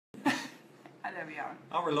there we are.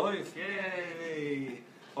 Oh, we're live! Yay!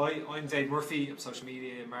 Hi, I'm Dave Murphy. I'm Social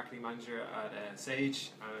Media Marketing Manager at Sage,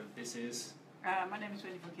 and this is... My name is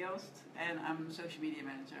Wendy and I'm Social Media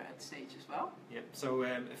Manager at Sage as well. Yep. So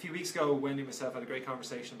a few weeks ago, Wendy and myself had a great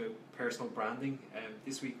conversation about personal branding.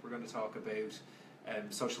 This week we're going to talk about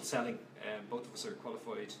social selling. Both of us are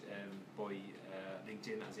qualified by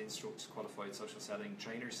LinkedIn as Instruct qualified social selling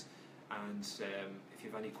trainers. And if you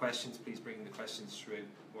have any questions, please bring the questions through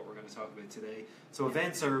what we're going to talk about today. So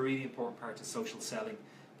events are a really important part of social selling.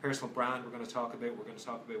 Personal brand we're going to talk about. We're going to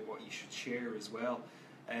talk about what you should share as well.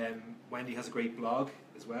 Wendy has a great blog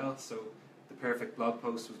as well. So the perfect blog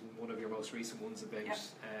post was one of your most recent ones about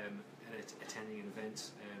attending an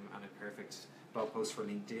event, and a perfect blog post for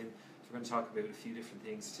LinkedIn. So we're going to talk about a few different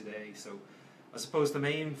things today. So I suppose the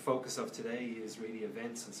main focus of today is really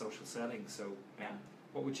events and social selling. So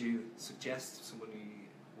what would you suggest someone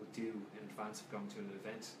would do in advance of going to an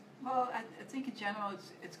event? Well, I think in general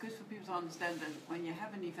it's good for people to understand that when you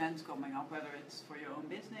have an event coming up, whether it's for your own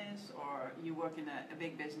business or you work in a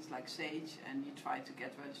big business like Sage and you try to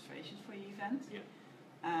get registrations for your event,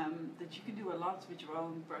 that you can do a lot with your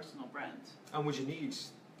own personal brand. And would you need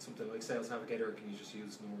something like Sales Navigator, or can you just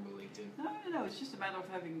use normal LinkedIn? No, it's just a matter of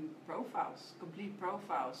having profiles, complete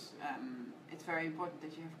profiles. It's very important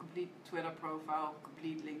that you have a complete Twitter profile,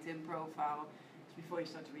 complete LinkedIn profile. So before you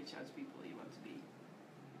start to reach out to people, you want to be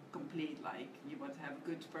complete, like you want to have a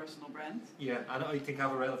good personal brand. Yeah, and I think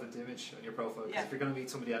have a relevant image on your profile, because if you're going to meet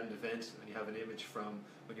somebody at an event and you have an image from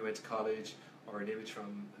when you went to college or an image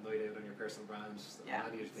from a night out on your personal brand,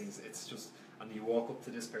 any of the things, it's just, and you walk up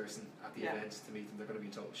to this person at the event to meet them, they're going to be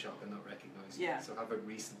in total shock and not recognise you. So have a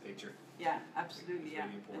recent picture. Yeah, absolutely. It's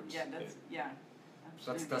really important.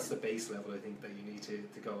 Absolutely. That's the base level I think that you need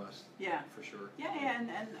to go at. Yeah, for sure.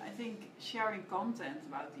 And I think sharing content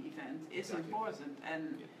about the event is important.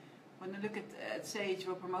 And when I look at Sage,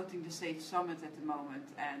 we're promoting the Sage Summit at the moment,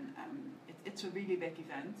 and it's a really big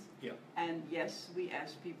event. Yeah. And yes, we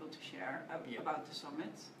ask people to share about the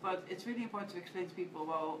summit, but it's really important to explain to people,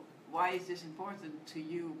 well, why is this important to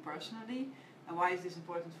you personally, and why is this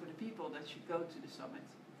important for the people that should go to the summit?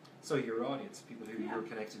 So your audience, people who you're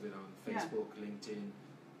connected with on Facebook, LinkedIn,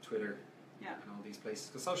 Twitter, and all these places.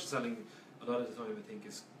 Because social selling, a lot of the time I think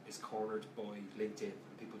is cornered by LinkedIn,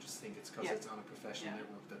 and people just think it's because it's on a professional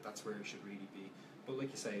network that's where it should really be. But like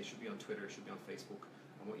you say, it should be on Twitter, it should be on Facebook,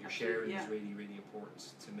 and what you're sharing is really, really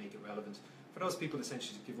important to make it relevant. For those people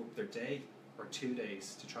essentially to give up their day or 2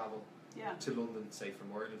 days to travel to London, say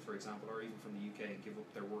from Ireland for example, or even from the UK, and give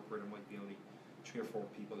up their work where there might be only 3 or 4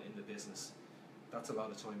 people in the business. That's a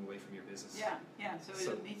lot of time away from your business.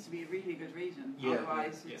 So it needs to be a really good reason.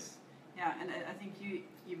 Otherwise, it's and I think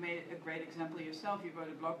you made a great example yourself. You wrote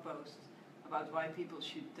a blog post about why people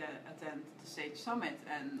should attend the Sage Summit,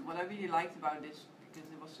 and what I really liked about it is because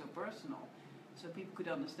it was so personal. So people could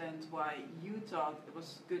understand why you thought it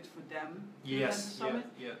was good for them to attend the summit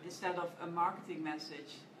instead of a marketing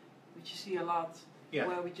message, which you see a lot.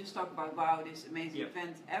 Where we just talk about, wow, this amazing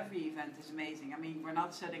event. Every event is amazing. I mean, we're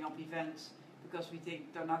not setting up events because we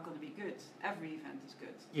think they're not going to be good. Every event is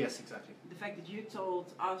good. Yes, exactly. The fact that you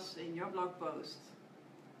told us in your blog post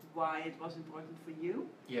why it was important for you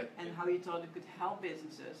and how you thought it could help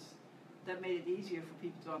businesses, that made it easier for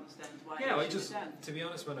people to understand why you should attend. To be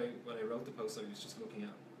honest, when I wrote the post, I was just looking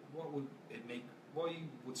at why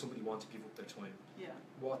would somebody want to give up their time?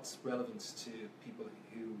 What's relevant to people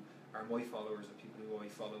who are my followers or people who I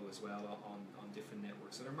follow as well on different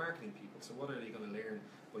networks? So they're marketing people. So what are they going to learn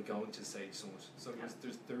by going to Sage Summit? So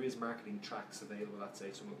there is marketing tracks available at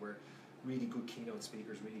Sage Summit where really good keynote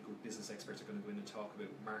speakers, really good business experts are going to go in and talk about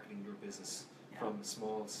marketing your business from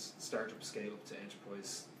small startup scale up to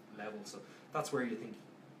enterprise level. So that's where you think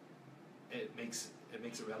it makes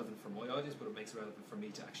it relevant for my audience, but it makes it relevant for me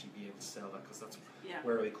to actually be able to sell that, because that's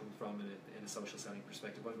where I come from in a social selling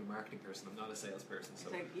perspective. I'm a marketing person, I'm not a salesperson, so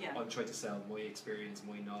I'm trying to sell my experience,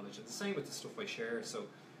 my knowledge, and the same with the stuff I share. So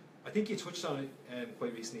I think you touched on it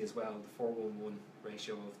quite recently as well, the 4:1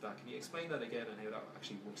 ratio of that. Can you explain that again and how that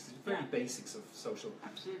actually works? It's very basics of social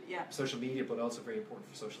media, but also very important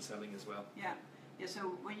for social selling as well. So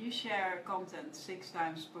when you share content 6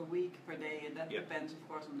 times per week, per day, and that depends of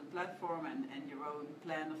course on the platform and your own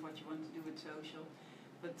plan of what you want to do with social,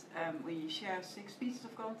 but when you share 6 pieces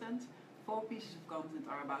of content, 4 pieces of content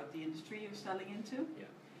are about the industry you're selling into,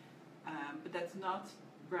 but that's not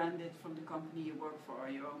branded from the company you work for or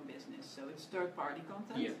your own business, so it's third-party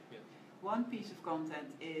content. 1 piece of content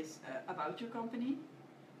is about your company.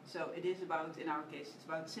 So it is about, in our case, it's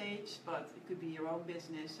about Sage, but it could be your own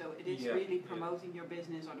business. So it is really promoting your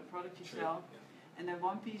business or the product you sell. And then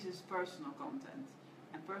 1 piece is personal content.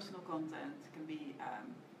 And personal content can be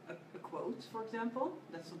a quote, for example.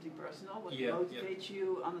 That's something personal, what motivates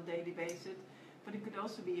you on a daily basis. But it could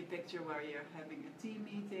also be a picture where you're having a team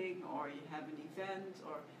meeting, or you have an event,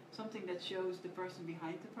 or something that shows the person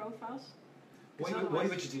behind the profiles. Why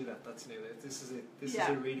would you do that? That's new. This is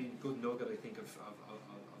a really good nugget, I think, of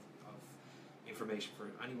information for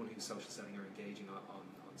anyone who's social selling or engaging on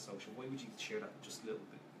social. Why would you share that just a little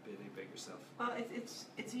bit about yourself? Well,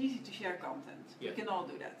 it's easy to share content. Yeah. We can all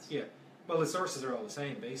do that. Yeah. Well, the sources are all the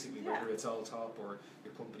same, basically, whether it's all top or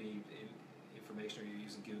your company information, or you're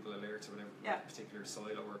using Google Alerts or whatever, for a particular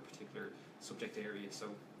silo or a particular subject area. So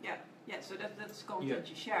so that's content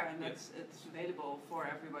you share, and it's available for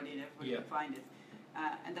everybody, and everybody can find it,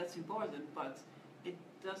 and that's important. But it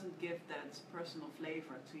doesn't give that personal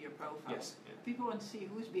flavor to your profile. Yes. Yeah. People want to see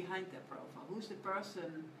who's behind that profile, who's the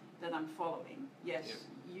person that I'm following. Yes,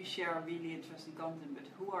 you share really interesting content, but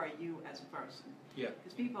who are you as a person? Yeah.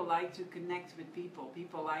 Because people like to connect with people.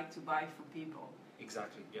 People like to buy from people.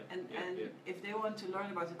 Exactly. Yeah. And if they want to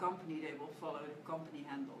learn about the company, they will follow the company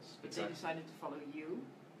handles. But they decided to follow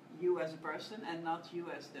you as a person, and not you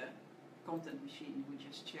as the content machine who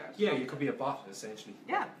just shares. Yeah, you could be a bot essentially.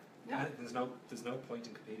 Yeah. There's no point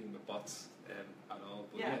in competing with bots at all.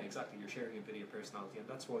 But exactly. You're sharing a bit of your personality, and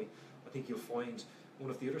that's why I think you'll find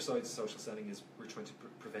one of the other sides of social selling is we're trying to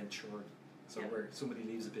prevent churn. So where somebody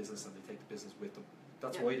leaves a business and they take the business with them.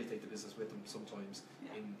 That's why they take the business with them sometimes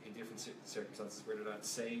in different circumstances, whether that's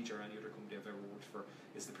Sage or any other company I've ever worked for,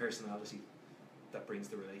 is the personality that brings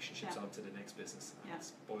the relationships onto the next business.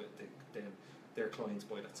 And then their clients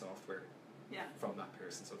buy that software from that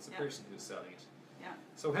person. So it's the person who's selling it. Yeah.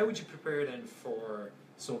 So how would you prepare then for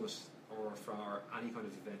Summit or for any kind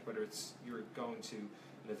of event, whether it's you're going to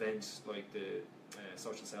an event like the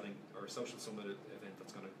Social Selling or Social Summit event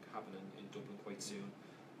that's going to happen in Dublin quite soon,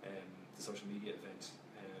 the social media event,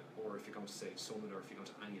 or if you're going to say Summit, or if you're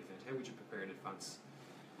going to any event, how would you prepare in advance?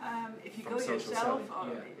 If you go yourself,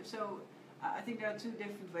 I think there are two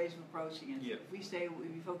different ways of approaching it. If we say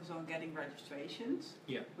we focus on getting registrations,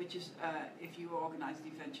 which is if you organize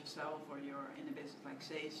the event yourself, or you're in a business like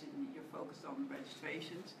Sage and you're focused on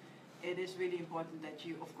registrations, it is really important that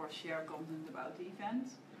you, of course, share content about the event,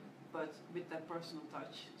 but with that personal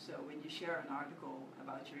touch. So when you share an article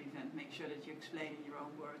about your event, make sure that you explain in your own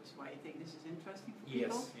words why you think this is interesting for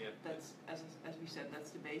people. That's, as we said, that's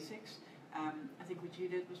the basics. I think what you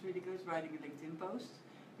did was really good, writing a LinkedIn post.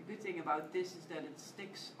 The good thing about this is that it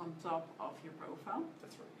sticks on top of your profile.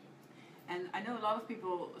 That's right. And I know a lot of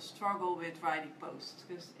people struggle with writing posts,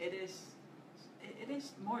 because it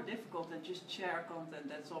is more difficult than just share content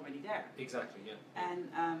that's already there. Exactly, yeah.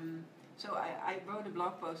 And so I wrote a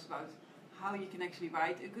blog post about how you can actually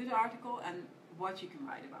write a good article and what you can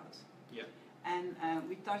write about. Yeah. And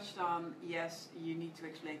we touched on, yes, you need to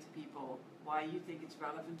explain to people why you think it's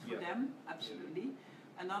relevant for them, absolutely.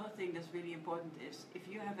 Yeah. Another thing that's really important is if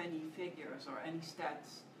you have any figures or any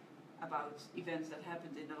stats about events that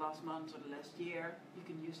happened in the last month or the last year, you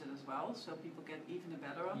can use it as well, so people get even a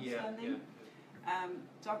better understanding.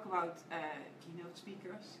 Talk about keynote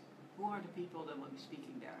speakers. Who are the people that will be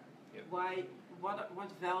speaking there? Why?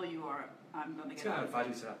 What value I'm going to get out of it?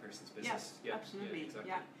 Value to that person's business. Yes, absolutely.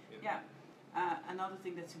 Another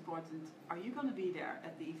thing that's important: are you going to be there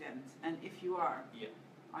at the event? And if you are,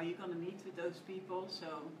 are you going to meet with those people? So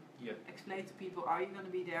explain to people: are you going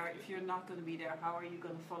to be there? If you're not going to be there, how are you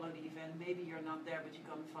going to follow the event? Maybe you're not there, but you're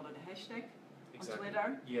going to follow the hashtag on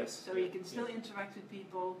Twitter. Yes. So you can still interact with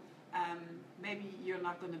people. Maybe you're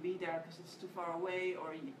not going to be there because it's too far away,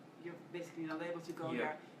 or you're basically not able to go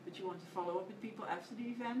there, but you want to follow up with people after the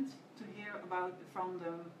event to hear from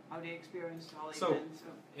them how they experienced the whole event.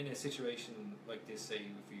 So in a situation like this, say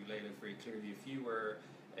if you laid out very clearly, if you were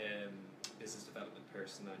a business development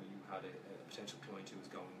person and you had a potential client who was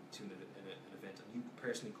going to an event and you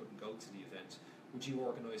personally couldn't go to the event, would you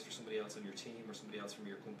organise for somebody else on your team or somebody else from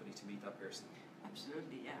your company to meet that person?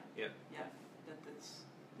 Absolutely,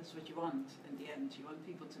 That's what you want in the end. You want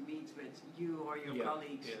people to meet with you or your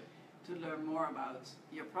colleagues to learn more about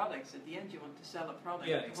your products. At the end, you want to sell a product.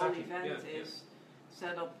 The whole event is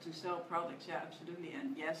set up to sell products. Yeah, absolutely.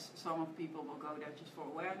 And yes, some of people will go there just for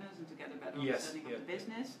awareness and to get a better understanding of the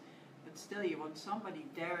business. But still, you want somebody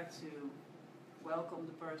there to welcome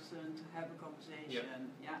the person, to have a conversation.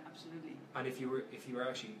 Yeah, absolutely. And if you were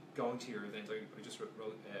actually going to your event, I just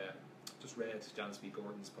read Janice B.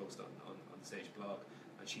 Gordon's post on the Sage blog.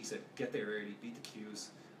 And she said, get there early, beat the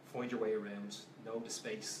queues, find your way around, know the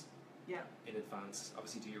space in advance.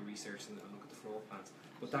 Obviously do your research and look at the floor plans.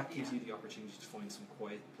 But that gives you the opportunity to find some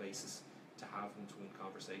quiet places to have one-to-one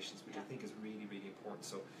conversations, which I think is really, really important.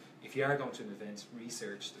 So if you are going to an event,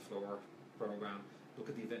 research the floor program, look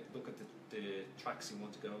at the event, look at the tracks you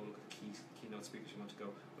want to go, look at the keynote speakers you want to go,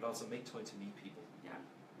 but also make time to meet people.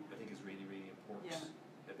 I think is really, really important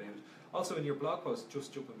about it. Also in your blog post,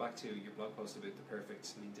 just jumping back to your blog post about the perfect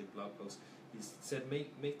LinkedIn blog post, you said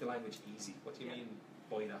make the language easy. What do you mean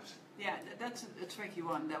by that? Yeah, that's a tricky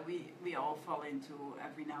one that we all fall into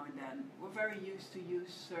every now and then. We're very used to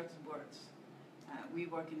use certain words. We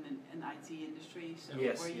work in an IT industry, so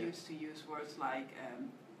we're used to use words like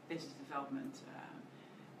business development,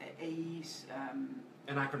 AEs.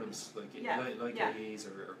 And acronyms like AEs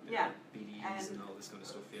or BDEs and all this kind of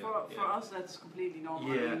stuff. For us, that's completely normal.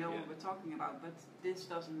 We know what we're talking about, but this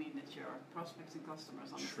doesn't mean that your prospects and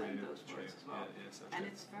customers understand those words as well. And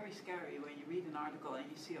it's very scary when you read an article and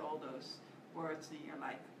you see all those words and you're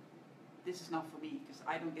like, this is not for me because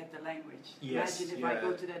I don't get the language. Imagine if I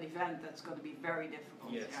go to that event, that's going to be very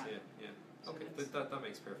difficult. So okay, that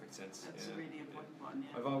makes perfect sense. That's a really important one.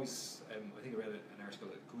 I've always, I think I read an article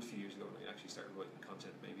a good few years ago when I actually started writing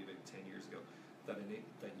content, maybe about 10 years ago, that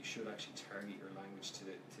you should actually target your language to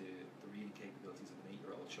the reading capabilities of an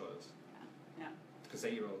 8-year-old child. Because I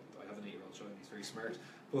have an 8-year-old child, he's very smart,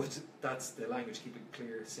 but that's the language. Keep it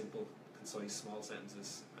clear, simple, concise, small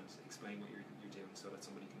sentences, and explain what you're doing so that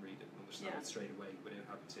somebody can read it and understand it straight away without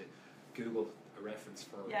having to Google a reference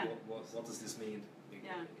for what does this mean.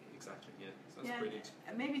 Exactly, so that's brilliant.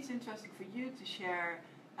 And maybe it's interesting for you to share,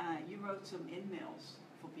 you wrote some in-mails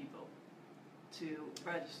for people to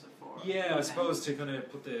register for. I suppose to kind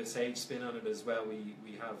of put the Sage spin on it as well,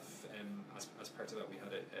 we have, as part of that, we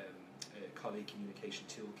had a colleague communication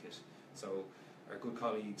toolkit. So our good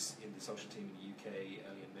colleagues in the social team in the UK,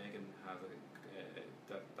 Ellie and Megan, have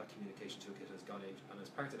that communication toolkit has gone out, and as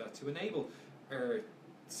part of that, to enable our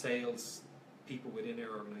sales people within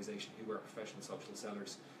our organisation who are professional social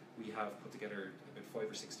sellers, we have put together about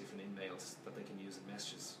 5 or 6 different in-mails that they can use in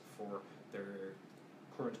messages for their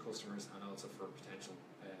current customers and also for potential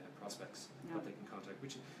prospects that they can contact,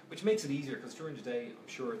 which makes it easier, because during the day, I'm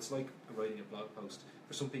sure it's like writing a blog post.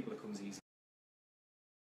 For some people it comes easy.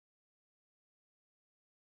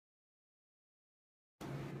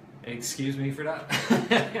 Excuse me for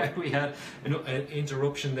that. We had an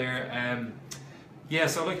interruption there.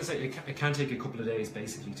 So like I say, it can take a couple of days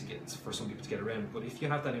basically for some people to get around, but if you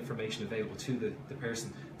have that information available to the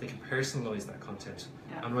person, they can personalise that content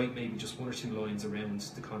and write maybe just 1 or 2 lines around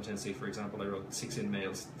the content. Say for example, I wrote 6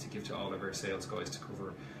 in-mails to give to all of our sales guys to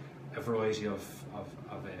cover a variety of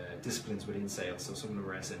disciplines within sales. So some of them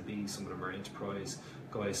are SMB, some of them are enterprise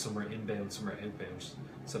guys, some are inbound, some are outbound.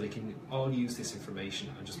 So they can all use this information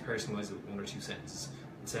and just personalise it with 1 or 2 sentences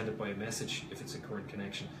and send it by a message if it's a current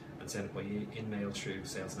connection, and send it by in-mail through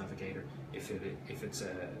Sales Navigator if it's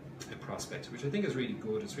a prospect, which I think is really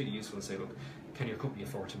good. It's really useful to say, look, can your company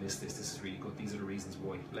afford to miss this? This is really good. These are the reasons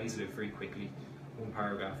why. Lays it out very quickly, 1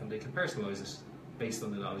 paragraph, and they can personalise it based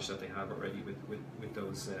on the knowledge that they have already with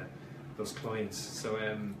those clients. So,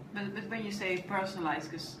 but when you say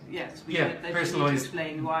personalised, because personalised. You need to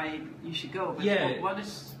explain why you should go. But what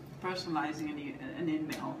is personalising an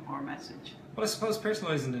in-mail or a message? Well, I suppose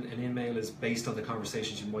personalising an in-mail is based on the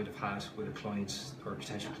conversations you might have had with a client or a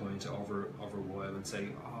potential client over a while, and say,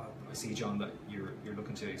 I see, John, that you're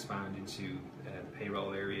looking to expand into the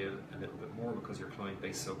payroll area a little bit more because you're client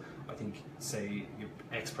based. So I think, say, your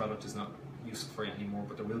X product is not useful for you anymore,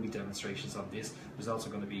 but there will be demonstrations on this. There's also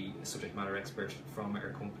going to be a subject matter expert from our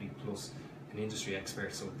company plus an industry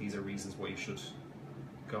expert. So these are reasons why you should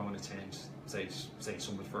go and attend, say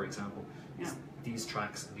Summit, for example. These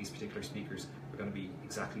tracks and these particular speakers are going to be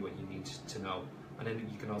exactly what you need to know. And then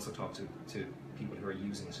you can also talk to people who are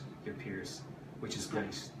using it, your peers, which is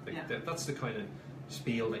great. That's the kind of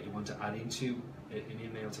spiel that you want to add into an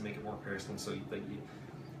email to make it more personal. So that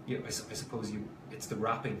I suppose it's the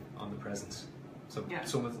wrapping on the present. So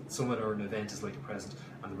Summit or an event is like a present,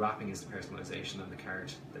 and the wrapping is the personalisation and the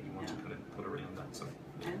card that you want to kind of put around that. So.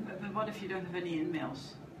 But what if you don't have any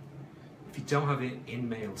in-mails? If you don't have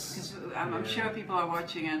in-mails, because I'm sure people are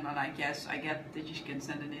watching and are like, yes, I get that you can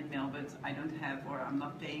send an in-mail, but I don't have, or I'm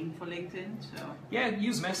not paying for LinkedIn. So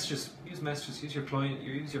use messages. Use your client.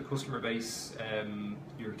 Use your customer base.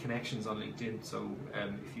 Your connections on LinkedIn. So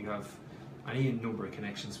if you have any number of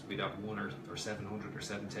connections, be that 1 or 700 or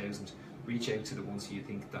 7,000, reach out to the ones who you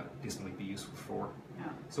think that this might be useful for.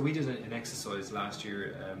 So we did an exercise last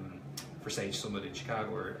year for Sage Summit in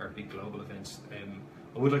Chicago, our big global event.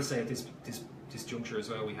 I would like to say at this juncture as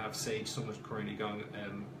well, we have Sage Summit currently going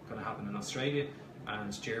to happen in Australia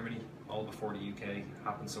and Germany, all before the UK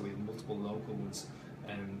happens. So we have multiple local ones,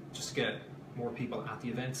 just to get more people at the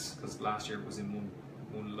events, because last year it was in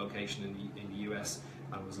one location in the US,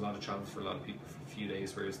 and it was a lot of travel for a lot of people for a few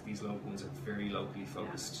days, whereas these local ones are very locally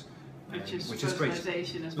focused. Which is great.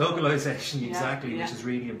 As well. Localization, exactly, yeah. which is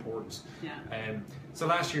really important. Yeah. So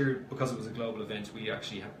last year, because it was a global event, we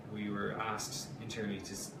were asked internally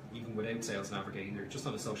to, even without Sales Navigator, just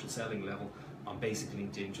on a social selling level, on basic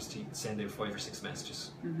LinkedIn, just to send out 5 or 6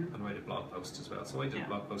 messages and write a blog post as well. So I did a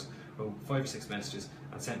blog post, wrote 5 or 6 messages,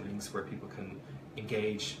 and sent links where people can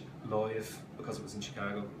engage live, because it was in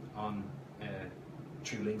Chicago, on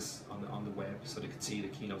through links on the web, so they could see the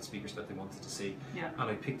keynote speakers that they wanted to see. And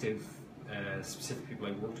I picked out specific people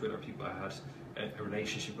I worked with, or people I had a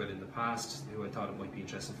relationship with in the past, who I thought it might be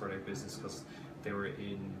interesting for their business, because they were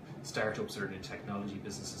in startups or in technology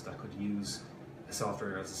businesses that could use a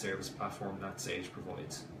software as a service platform that Sage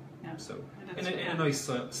provides. So in a nice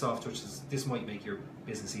soft touch, this might make your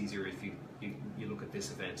business easier if you look at this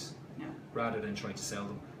event, rather than trying to sell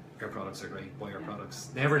them. Our products are great, buy our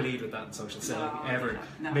products. Never lead with that in social selling, ever.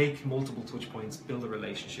 No. Make multiple touch points, build a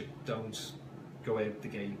relationship. Don't go out the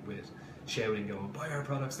gate with shouting, going, buy our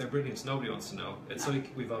products, they're brilliant. Nobody wants to know. It's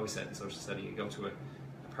like we've always said in social selling, you go to a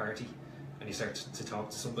party and you start to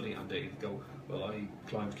talk to somebody and they go, well, I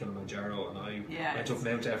climbed Kilimanjaro and I went up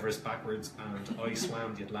Mount Everest backwards and I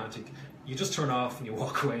swam the Atlantic. You just turn off and you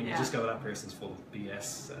walk away and you just go, that person's full of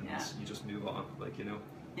BS, and you just move on,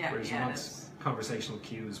 Whereas you want conversational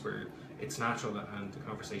cues where it's natural and the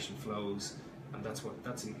conversation flows, and that's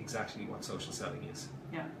exactly what social selling is.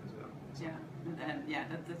 As well.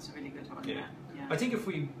 That's a really good one. I think if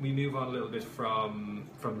we move on a little bit from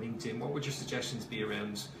LinkedIn, what would your suggestions be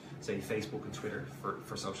around, say, Facebook and Twitter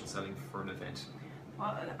for social selling for an event?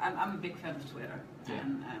 Well, I'm a big fan of Twitter,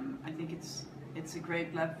 and I think it's a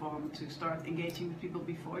great platform to start engaging with people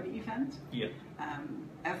before the event.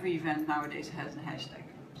 Every event nowadays has a hashtag.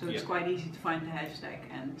 So it's quite easy to find the hashtag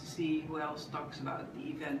and to see who else talks about the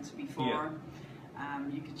event before.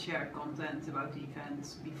 You can share content about the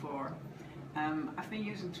event before. I've been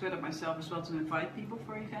using Twitter myself as well to invite people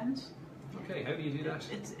for events. Okay, how do you do that?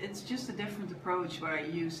 It's just a different approach where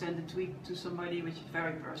you send a tweet to somebody which is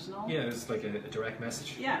very personal. Yeah, it's like a direct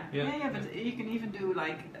message. But you can even do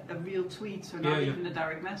like a real tweet, so not even a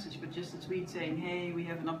direct message, but just a tweet saying, hey, we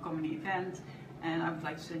have an upcoming event and I would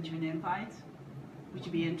like to send you an invite. Would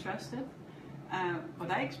you be interested? What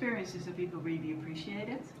I experience is that people really appreciate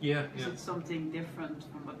it. Because it's something different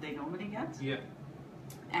from what they normally get.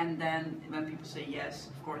 And then when people say yes,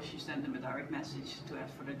 of course you send them a direct message to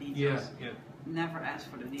ask for the details. Never ask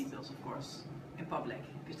for the details, of course, in public.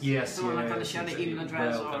 Because we're not going to share the email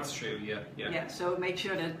address. Well, that's true. So make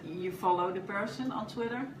sure that you follow the person on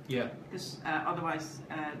Twitter. Because otherwise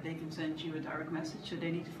they can send you a direct message, so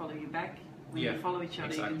they need to follow you back. When you follow each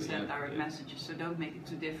other, you can send direct messages. So don't make it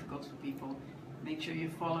too difficult for people. Make sure you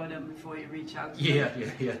follow them before you reach out to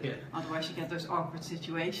them. Otherwise you get those awkward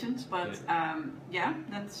situations. But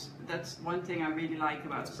that's one thing I really like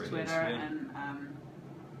about Twitter. And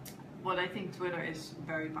what I think Twitter is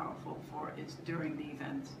very powerful for is during the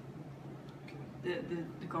event.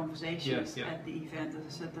 The conversations at the event. As I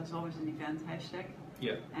said, there's always an event hashtag.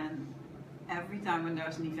 And every time when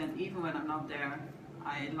there's an event, even when I'm not there,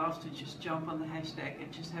 I love to just jump on the hashtag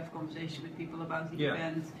and just have conversation with people about the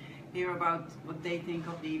event, hear about what they think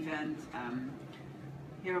of the event,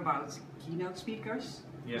 hear about keynote speakers.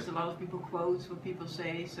 Because a lot of people quote what people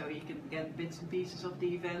say, so you can get bits and pieces of the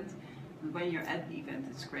event. And when you're at the event,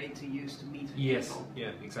 it's great to use to meet with people.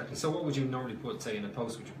 Exactly. So what would you normally put, say, in a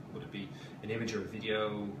post? Would it be an image or a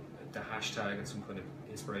video, the hashtag, and some kind of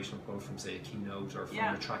inspirational quote from, say, a keynote or from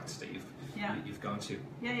a track that you've gone to?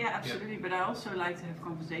 Absolutely. But I also like to have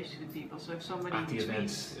conversations with people. So if somebody at the tweets,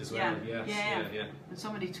 event as well, and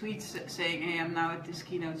somebody tweets saying, "Hey, I'm now at this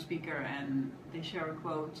keynote speaker," and they share a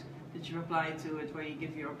quote, that you reply to it where you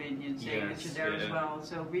give your opinion, saying that you're there as well.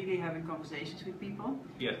 So really having conversations with people.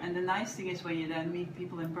 And the nice thing is when you then meet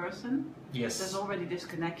people in person, there's already this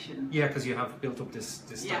connection. Because you have built up this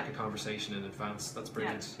type of conversation in advance. That's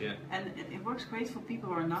brilliant. And it works great for people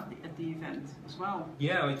who are not at the event as well.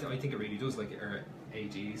 I think it really does. Like our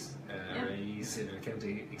ADs, our AEs, our account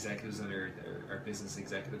executives, and our business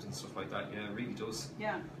executives and stuff like that. It really does.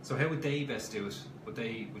 So how would they best do it?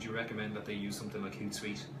 Would you recommend that they use something like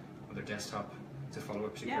Hootsuite on their desktop to follow a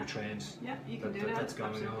particular trend you can do that. That's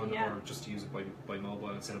going on, or just use it by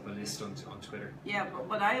mobile and set up a list on Twitter? But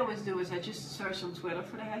what I always do is I just search on Twitter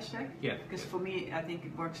for the hashtag. Because for me, I think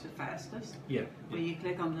it works the fastest. When you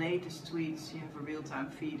click on latest tweets, you have a real-time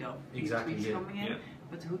feed of tweets coming in.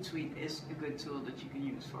 But Hootsuite is a good tool that you can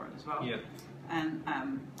use for it as well. And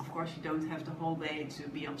of course, you don't have the whole day to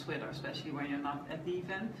be on Twitter, especially when you're not at the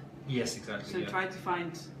event. Yes, exactly. So try to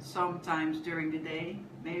find some times during the day,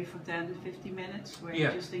 maybe for 10-15 minutes, where you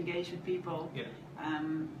just engage with people. Yeah.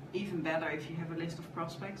 Even better if you have a list of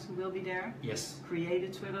prospects who will be there. Yes. Create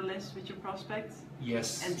a Twitter list with your prospects.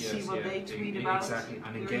 Yes. And see what they tweet about. Exactly,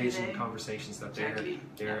 and engage in conversations that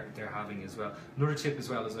they're having as well. Another tip as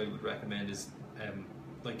well as I would recommend is,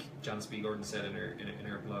 like Janice B. Gordon said in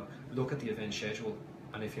her blog, look at the event schedule,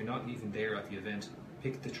 and if you're not even there at the event,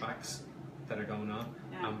 pick the tracks that are going on,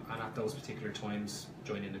 and at those particular times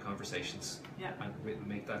join in the conversations, and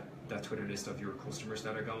make that Twitter list of your customers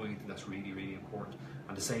that are going. I think that's really, really important.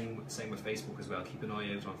 And the same with Facebook as well. Keep an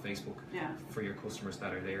eye out on Facebook for your customers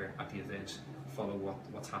that are there at the event. Follow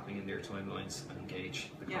what's happening in their timelines and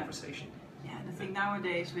engage the conversation. Yeah, and I think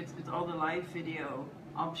nowadays with all the live video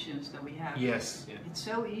options that we have, it's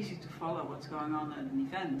so easy to follow what's going on at an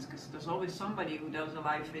event, because there's always somebody who does a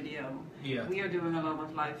live video. We are doing a lot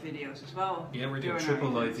of live videos as well. We're doing triple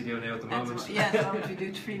live video now at the moment. At the moment we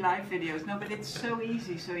do 3 live videos. No, but it's so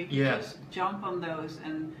easy, so you can just jump on those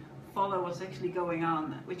and follow what's actually going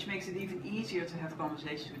on, which makes it even easier to have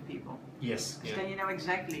conversations with people. Yes. Then you know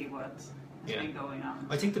exactly what has been going on.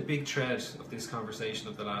 I think the big thread of this conversation,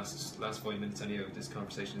 of the last 5 minutes anyhow of this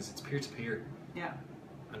conversation, is it's peer-to-peer. Yeah.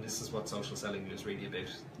 And this is what social selling is really about.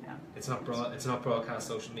 Yeah. It's not broadcast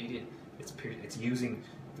social media. It's using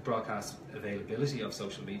the broadcast availability of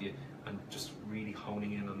social media and just really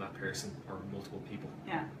honing in on that person or multiple people.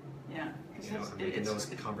 Yeah. You know, and making those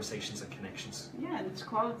conversations and connections. Yeah, and it's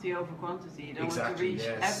quality over quantity. You don't want to reach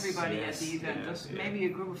everybody at the event. There's maybe a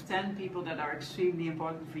group of 10 people that are extremely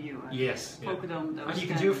important for you. Focus on those. And you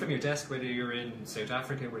can do it from your desk, whether you're in South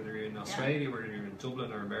Africa, whether you're in Australia, whether you're in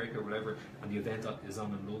Dublin or America or whatever, and the event is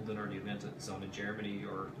on in London or the event is on in Germany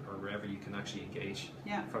or wherever. You can actually engage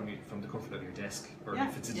from the comfort of your desk, or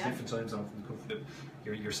if it's a different time zone, from the comfort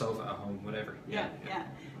of your sofa at home, whatever.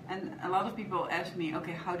 And a lot of people ask me,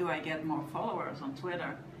 okay, how do I get more followers on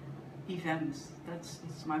Twitter? Events. That's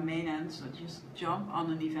my main answer. Just jump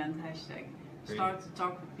on an event hashtag. Start to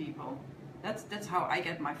talk with people. That's how I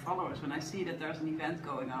get my followers. When I see that there's an event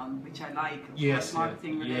going on, which I like,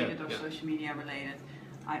 marketing related or social media related,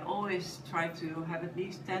 I always try to have at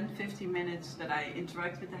least 10-15 minutes that I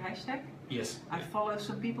interact with the hashtag. I follow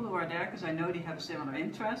some people who are there because I know they have a similar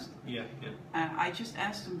interest. I just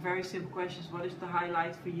ask them very simple questions. What is the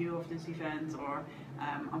highlight for you of this event? Or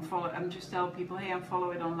I'm just telling people, hey, I'm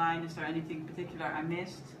following online. Is there anything particular I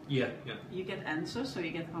missed? You get answers, so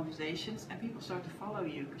you get conversations, and people start to follow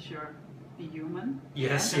you because you're a human.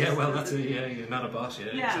 Well, that's you're not a bot.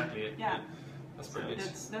 Exactly. That's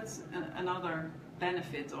brilliant. So that's another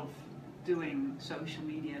benefit of doing social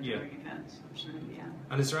media during events. Absolutely,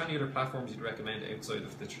 And is there any other platforms you'd recommend outside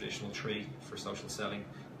of the traditional 3 for social selling?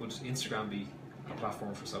 Would Instagram be a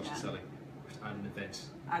platform for social selling at an event?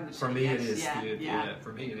 For me, it is.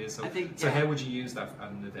 For me, it is. So how would you use that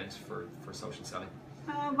at an event for social selling?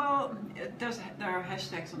 Well, there are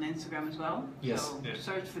hashtags on Instagram as well. So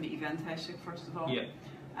search for the event hashtag first of all.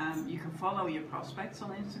 You can follow your prospects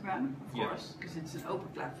on Instagram, of course, because it's an open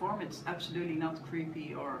platform. It's absolutely not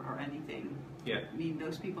creepy or anything. I mean,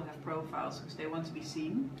 those people have profiles because they want to be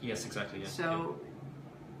seen. Yes, exactly. So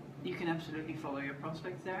you can absolutely follow your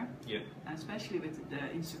prospects there. Especially with the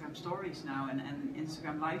Instagram stories now and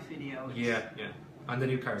Instagram live video. And the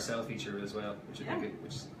new carousel feature as well, which I think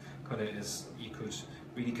which kind of is, you could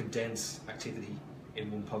really condense activity in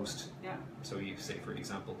one post. So you say, for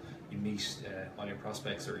example, you meet all your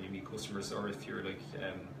prospects or you meet customers, or if you're like,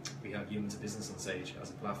 we have Humans of Business on Sage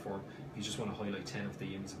as a platform, you just want to highlight 10 of the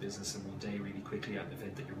Humans of Business in one day really quickly at an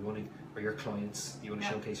event that you're running, or your clients, you want to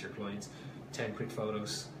showcase your clients, 10 quick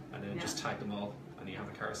photos, and then just tag them all, and you have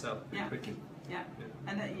a carousel quickly.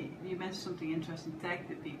 And then you mentioned something interesting, tag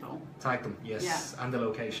the people. Tag them, and the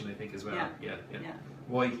location, I think, as well.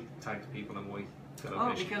 Why tag the people and why the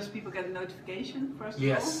location? Because people get a notification, first of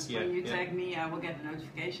all. When you tag me, I will get a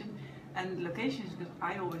notification. And location is because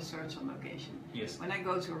I always search on location. When I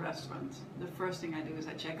go to a restaurant, the first thing I do is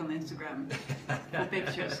I check on Instagram for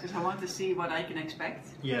pictures, because I want to see what I can expect.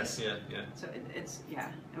 So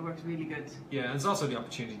it works really good. And it's also the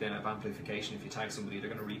opportunity then of amplification. If you tag somebody,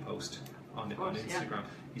 they're going to repost on Instagram.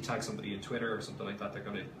 You tag somebody in Twitter or something like that, they're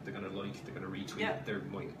going to like, they're going to retweet, they're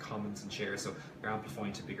going to comment and share. So you're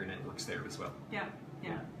amplifying to bigger networks there as well.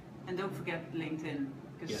 And don't forget LinkedIn,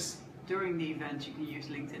 because during the event you can use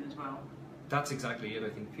LinkedIn as well. That's exactly it. I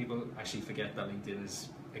think people actually forget that LinkedIn is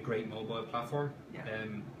a great mobile platform.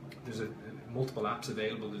 There's multiple apps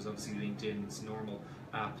available. There's obviously LinkedIn's normal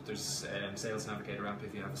app. There's Sales Navigator app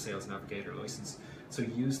if you have a Sales Navigator license. So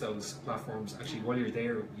use those platforms. Actually, while you're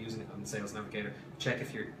there using it on Sales Navigator, check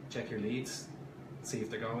your leads see if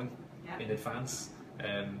they're going in advance.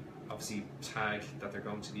 Obviously tag that they're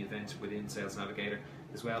going to the event within Sales Navigator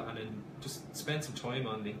as well, and then just spend some time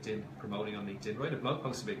on LinkedIn, promoting on LinkedIn. Write a blog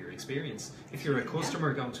post about your experience. If you're a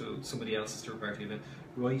customer going to somebody else's third-party event,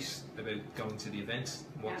 write about going to the event,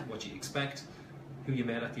 what you expect, who you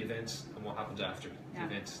met at the event, and what happened after the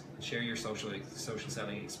event. And share your social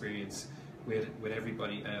selling experience with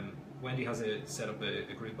everybody. Wendy has set up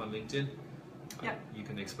a group on LinkedIn. You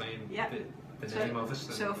can explain the name of it.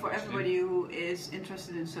 So for everybody who is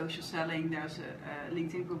interested in social selling, there's a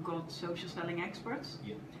LinkedIn group called Social Selling Experts.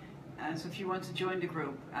 So if you want to join the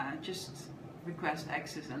group, just request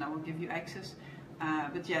access and I will give you access.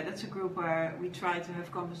 But that's a group where we try to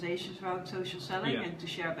have conversations about social selling and to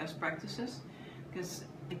share best practices, because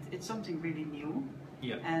it's something really new.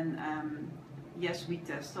 And yes, we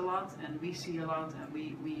test a lot and we see a lot and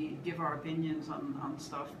we give our opinions on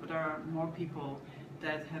stuff, but there are more people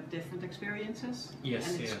that have different experiences, and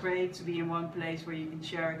it's great to be in one place where you can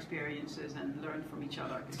share experiences and learn from each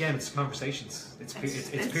other. Again, it's conversations. It's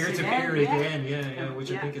peer-to-peer again,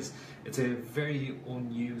 which I think it's a very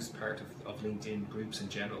unused part of LinkedIn groups in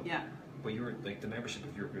general. But the membership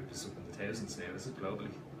of your group is up in the thousands now, is it, globally?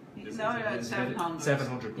 It's 700.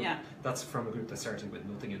 700, but that's from a group that started with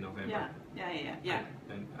nothing in November.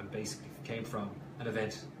 And basically came from an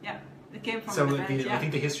event. It came from an event, I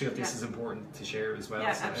think the history of this is important to share as well.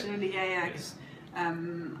 Absolutely, Because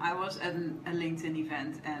I was at a LinkedIn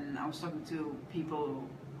event and I was talking to people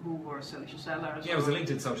who were social sellers. It was a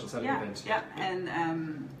LinkedIn social selling event.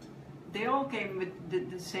 And they all came with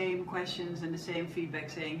the same questions and the same feedback,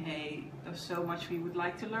 saying, hey, there's so much we would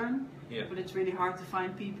like to learn, but it's really hard to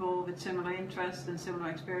find people with similar interests and similar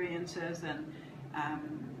experiences. And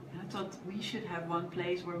I thought we should have one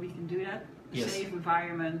place where we can do that. A safe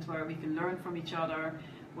environment where we can learn from each other,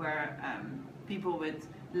 where people with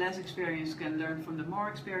less experience can learn from the more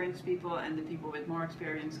experienced people, and the people with more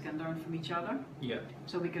experience can learn from each other.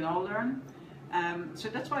 So we can all learn. So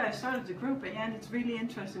that's why I started the group, and it's really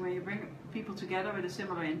interesting when you bring people together with a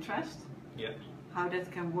similar interest. How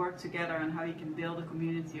that can work together and how you can build a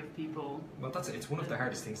community of people. Well, it's one of the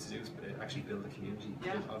hardest things to do, is actually build a community.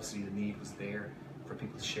 Obviously, the need was there for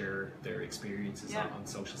people to share their experiences on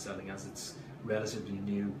social selling, as it's relatively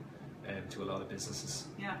new to a lot of businesses.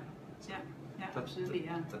 Absolutely.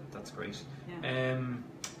 That's great.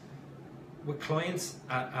 With clients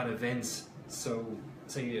at events, so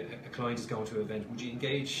say a client is going to an event, would you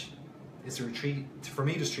engage? Is there for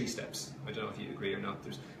me, there's 3 steps. I don't know if you agree or not.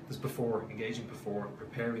 There's engaging before,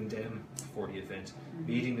 preparing them for the event,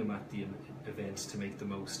 meeting them at the event to make the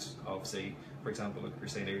most of, say, for example, like we were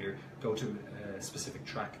saying earlier, go to a specific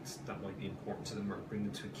track that might be important to them, or bring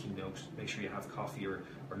them to a keynote, make sure you have coffee or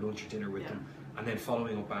lunch or dinner with them, and then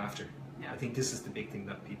following up after. I think this is the big thing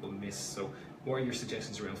that people miss. So what are your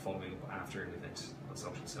suggestions around following up after an event on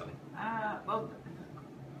social selling? Well,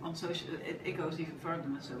 on social, it goes even further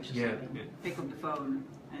than social selling. Pick up the phone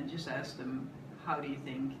and just ask them, how do you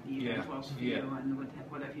think the event was for you, and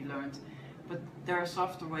what have you learned? But there are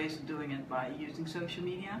softer ways of doing it by using social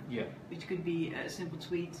media, which could be a simple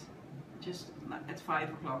tweet just at 5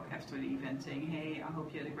 o'clock after the event saying, hey, I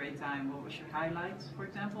hope you had a great time, what was your highlight, for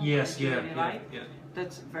example?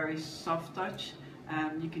 That's very soft touch.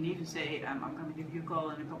 You can even say, I'm going to give you a call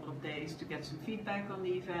in a couple of days to get some feedback on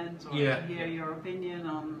the event, or to hear your opinion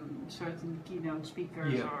on certain keynote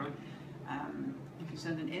speakers, or you can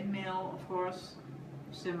send an email, of course,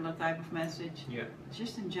 similar type of message.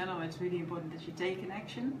 Just in general, it's really important that you take an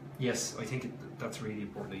action. Yes, I think that's really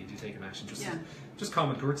important that you do take an action. Just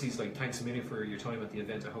common courtesies like, thanks a million for your time at the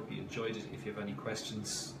event, I hope you enjoyed it. If you have any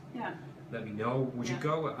questions, let me know. Would you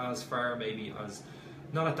go as far maybe as,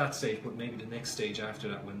 not at that stage, but maybe the next stage after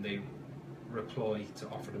that, when they reply, to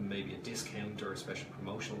offer them maybe a discount or a special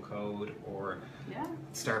promotional code, or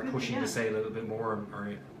start pushing to say a little bit more,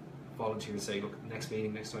 or volunteer to say, look, next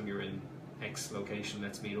time you're in X location,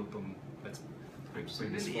 let's meet up and let's bring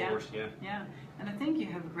this forward. And I think you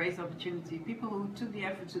have a great opportunity. People who took the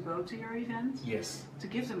effort to go to your event, to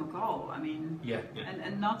give them a call. I mean,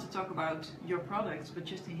 and not to talk about your products, but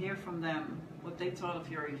just to hear from them what they thought of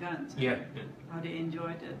your event, how they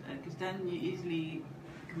enjoyed it, because then you easily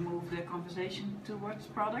can move the conversation towards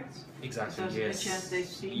products. Exactly. There's a chance they've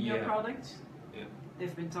seen your products.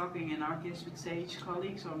 They've been talking, in our case, with Sage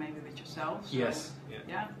colleagues, or maybe with yourself. So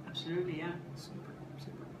absolutely. Super.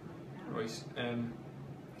 Right. I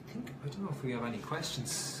don't know if we have any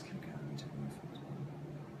questions. I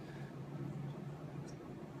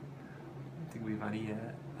don't think we have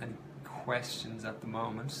any questions at the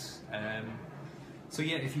moment. So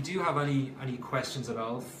yeah, if you do have any questions at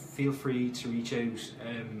all, feel free to reach out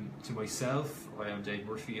to myself. I am Dave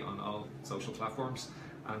Murphy on all social platforms,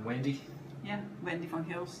 and Wendy. Yeah, Wendy van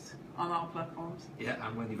Gilst on all platforms. Yeah,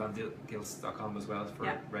 and wendybangilst.com as well for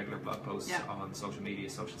regular blog posts on social media,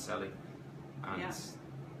 social selling, and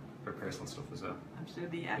for personal stuff as well.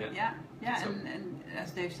 Absolutely, yeah. So, and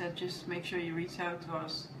as Dave said, just make sure you reach out to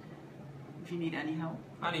us if you need any help.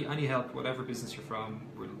 Any help, whatever business you're from,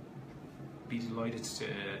 we'll be delighted to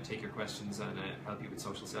take your questions and help you with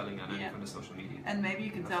social selling and any kind of social media. And maybe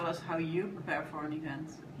you can tell us how you prepare for an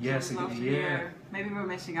event. Yes, maybe we're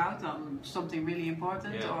missing out on something really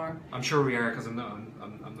important, or I'm sure we are, because I'm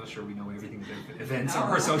not sure we know everything about events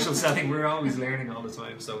or social selling. We're always learning all the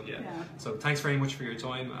time. So so thanks very much for your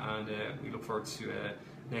time, and we look forward to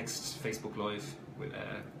next Facebook Live with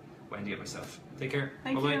Wendy and myself. Take care.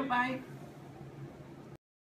 Thank you. Bye.